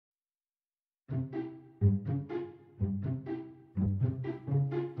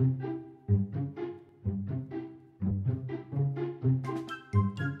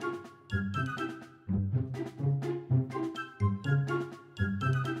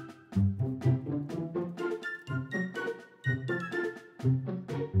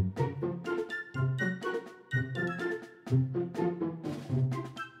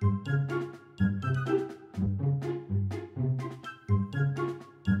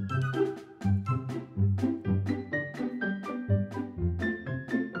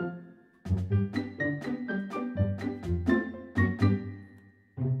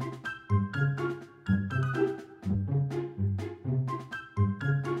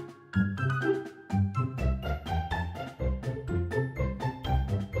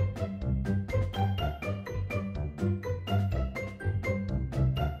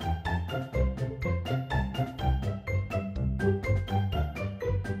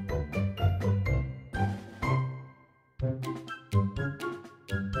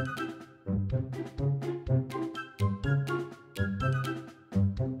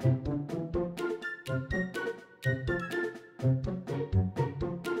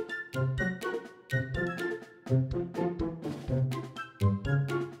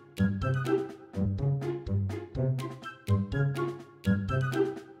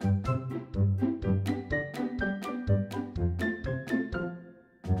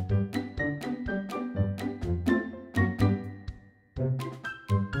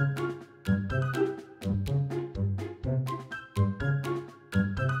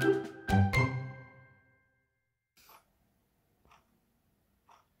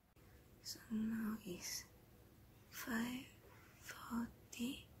So now it's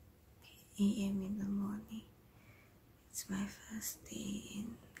 5:40 a.m. in the morning. It's my first day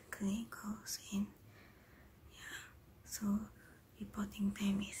in clinicals in, so reporting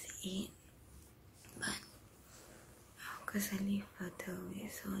time is 8, but because I live further away,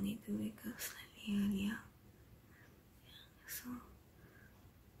 so I need to wake up slightly earlier. So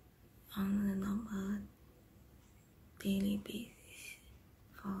on a normal daily basis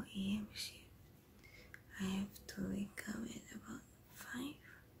for AM shift, I have to wake up at about 5,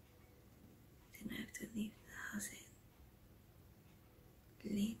 then I have to leave the house at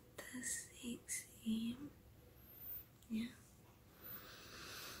latest 6 AM.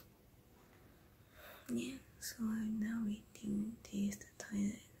 So I'm now waiting to use the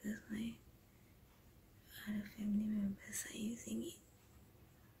toilet because my other family members are using it.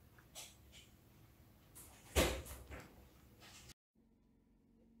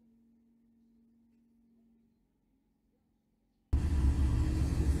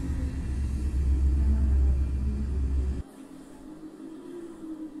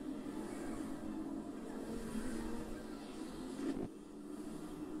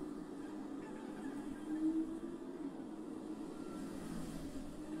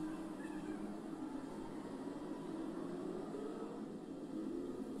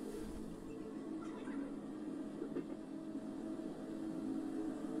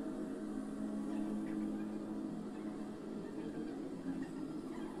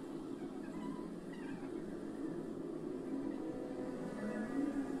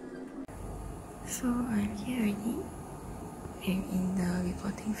 So I'm here already. I'm in the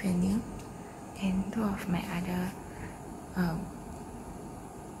reporting venue, and 2 of my other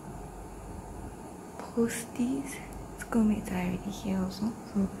posties, schoolmates are already here also.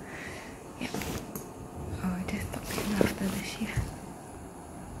 So yeah, I'll just talk to them after the shift.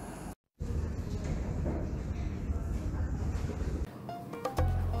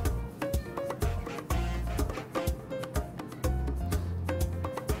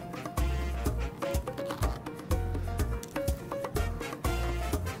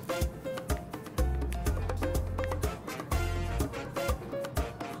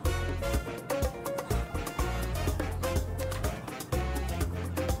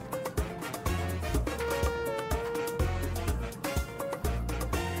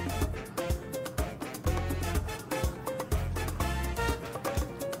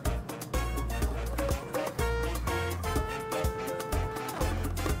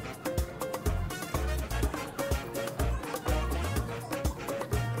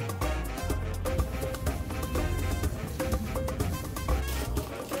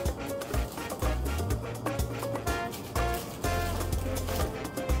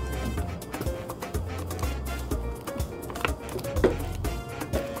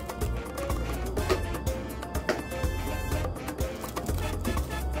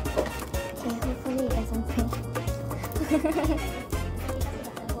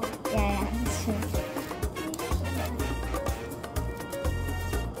 Yeah, it's true.